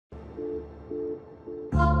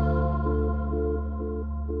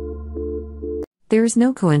There is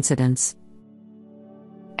no coincidence.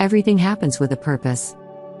 Everything happens with a purpose.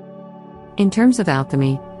 In terms of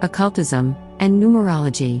alchemy, occultism, and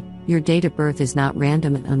numerology, your date of birth is not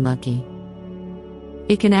random and unlucky.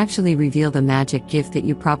 It can actually reveal the magic gift that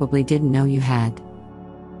you probably didn't know you had.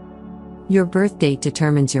 Your birth date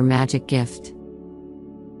determines your magic gift.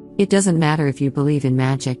 It doesn't matter if you believe in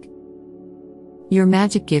magic. Your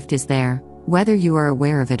magic gift is there, whether you are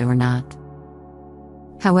aware of it or not.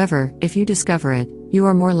 However, if you discover it, you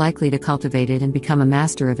are more likely to cultivate it and become a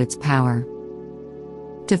master of its power.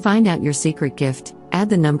 To find out your secret gift, add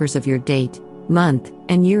the numbers of your date, month,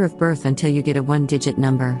 and year of birth until you get a one-digit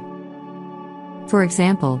number. For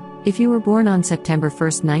example, if you were born on September 1,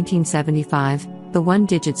 1975, the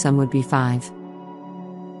one-digit sum would be 5.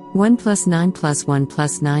 1 plus 9 plus 1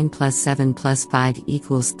 plus 9 plus 7 plus 5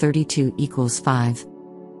 equals 32 equals 5.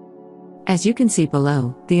 As you can see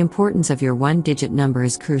below, the importance of your one-digit number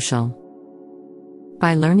is crucial.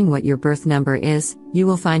 By learning what your birth number is, you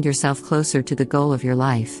will find yourself closer to the goal of your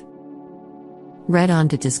life. Read on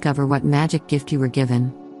to discover what magic gift you were given.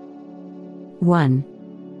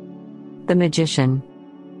 1. The Magician.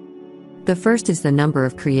 The first is the number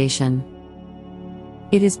of creation.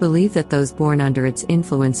 It is believed that those born under its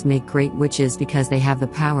influence make great witches because they have the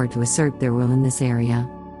power to assert their will in this area.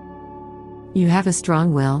 You have a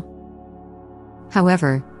strong will.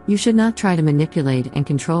 However, you should not try to manipulate and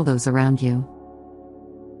control those around you.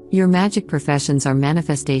 Your magic professions are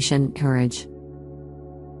manifestation, courage.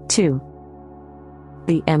 2.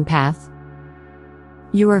 The Empath.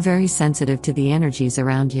 You are very sensitive to the energies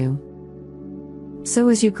around you. So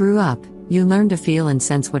as you grew up, you learned to feel and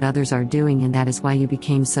sense what others are doing, and that is why you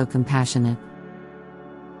became so compassionate.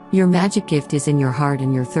 Your magic gift is in your heart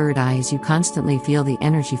and your third eye as you constantly feel the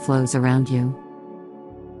energy flows around you.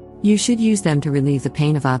 You should use them to relieve the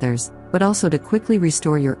pain of others, but also to quickly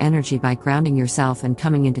restore your energy by grounding yourself and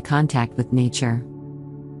coming into contact with nature.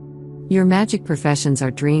 Your magic professions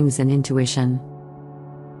are dreams and intuition.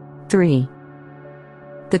 3.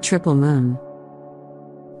 The Triple Moon.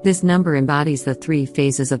 This number embodies the 3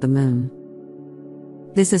 phases of the moon.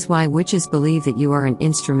 This is why witches believe that you are an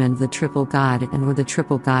instrument of the triple god and or the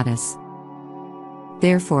triple goddess.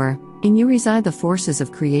 Therefore, in you reside the forces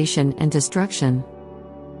of creation and destruction.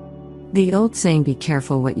 The old saying, "Be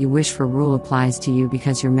careful what you wish for" rule applies to you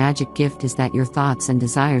because your magic gift is that your thoughts and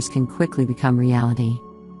desires can quickly become reality.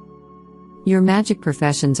 Your magic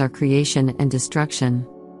professions are creation and destruction.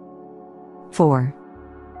 4.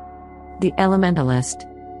 The Elementalist.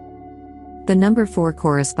 The number 4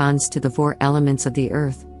 corresponds to the 4 elements of the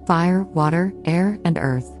earth: fire, water, air, and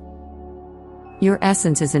earth. Your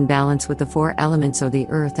essence is in balance with the 4 elements of the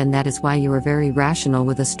earth, and that is why you are very rational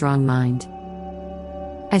with a strong mind.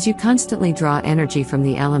 As you constantly draw energy from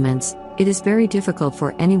the elements, it is very difficult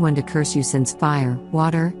for anyone to curse you, since fire,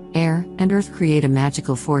 water, air, and earth create a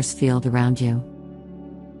magical force field around you.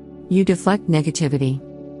 You deflect negativity.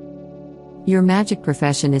 Your magic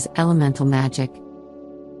profession is elemental magic.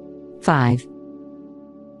 5.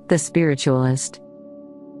 The Spiritualist.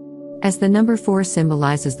 As the number 4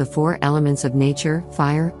 symbolizes the 4 elements of nature: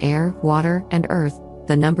 fire, air, water, and earth,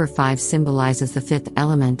 the number 5 symbolizes the 5th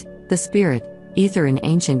element, the spirit, ether in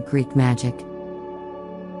ancient Greek magic.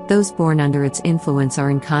 Those born under its influence are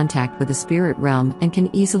in contact with the spirit realm and can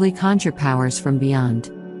easily conjure powers from beyond.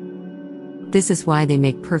 This is why they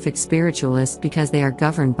make perfect spiritualists, because they are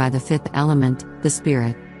governed by the 5th element, the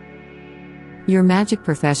spirit. Your magic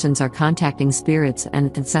professions are contacting spirits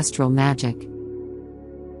and ancestral magic.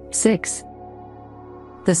 6.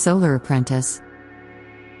 The Solar Apprentice.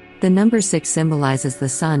 The number 6 symbolizes the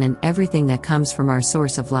sun and everything that comes from our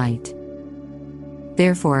source of light.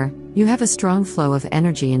 Therefore, you have a strong flow of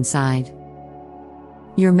energy inside.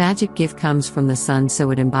 Your magic gift comes from the sun,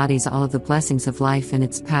 so it embodies all of the blessings of life and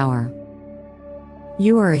its power.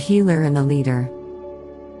 You are a healer and a leader.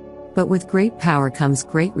 But with great power comes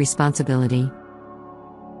great responsibility.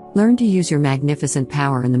 Learn to use your magnificent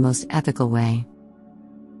power in the most ethical way.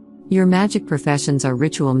 Your magic professions are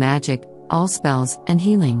ritual magic, all spells, and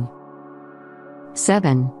healing.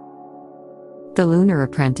 7. The Lunar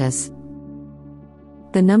Apprentice.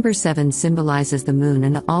 The number 7 symbolizes the moon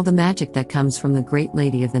and all the magic that comes from the Great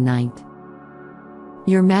Lady of the Night.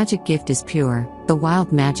 Your magic gift is pure, the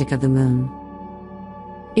wild magic of the moon.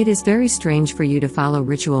 It is very strange for you to follow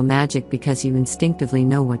ritual magic because you instinctively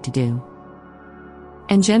know what to do.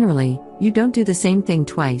 And generally, you don't do the same thing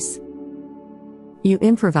twice. You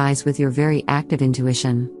improvise with your very active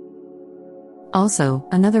intuition. Also,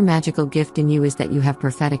 another magical gift in you is that you have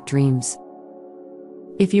prophetic dreams.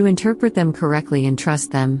 If you interpret them correctly and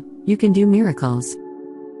trust them, you can do miracles.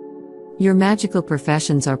 Your magical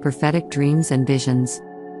professions are prophetic dreams and visions.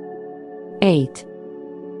 8.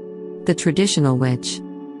 The traditional witch.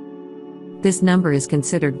 This number is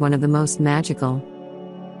considered one of the most magical.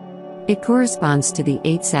 It corresponds to the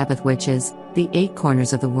 8 Sabbath witches, the 8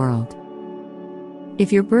 corners of the world.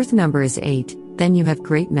 If your birth number is 8, then you have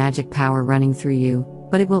great magic power running through you,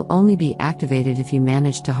 but it will only be activated if you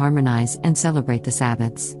manage to harmonize and celebrate the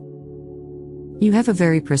Sabbaths. You have a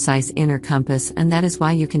very precise inner compass, and that is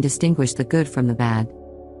why you can distinguish the good from the bad.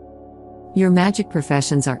 Your magic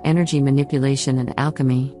professions are energy manipulation and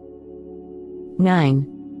alchemy.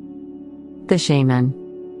 9. The shaman.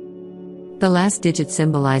 The last digit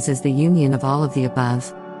symbolizes the union of all of the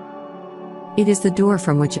above. It is the door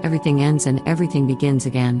from which everything ends and everything begins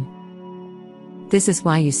again. This is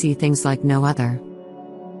why you see things like no other.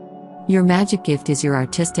 Your magic gift is your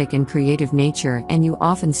artistic and creative nature, and you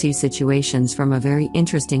often see situations from a very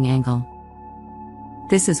interesting angle.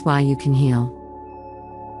 This is why you can heal.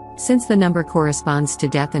 Since the number corresponds to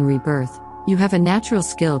death and rebirth, you have a natural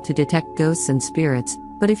skill to detect ghosts and spirits,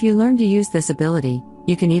 but if you learn to use this ability,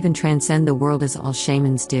 you can even transcend the world as all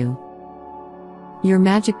shamans do. Your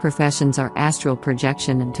magic professions are astral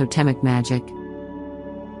projection and totemic magic.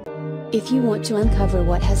 If you want to uncover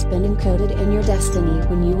what has been encoded in your destiny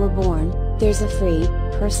when you were born, there's a free,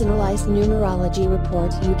 personalized numerology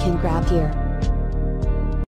report you can grab here.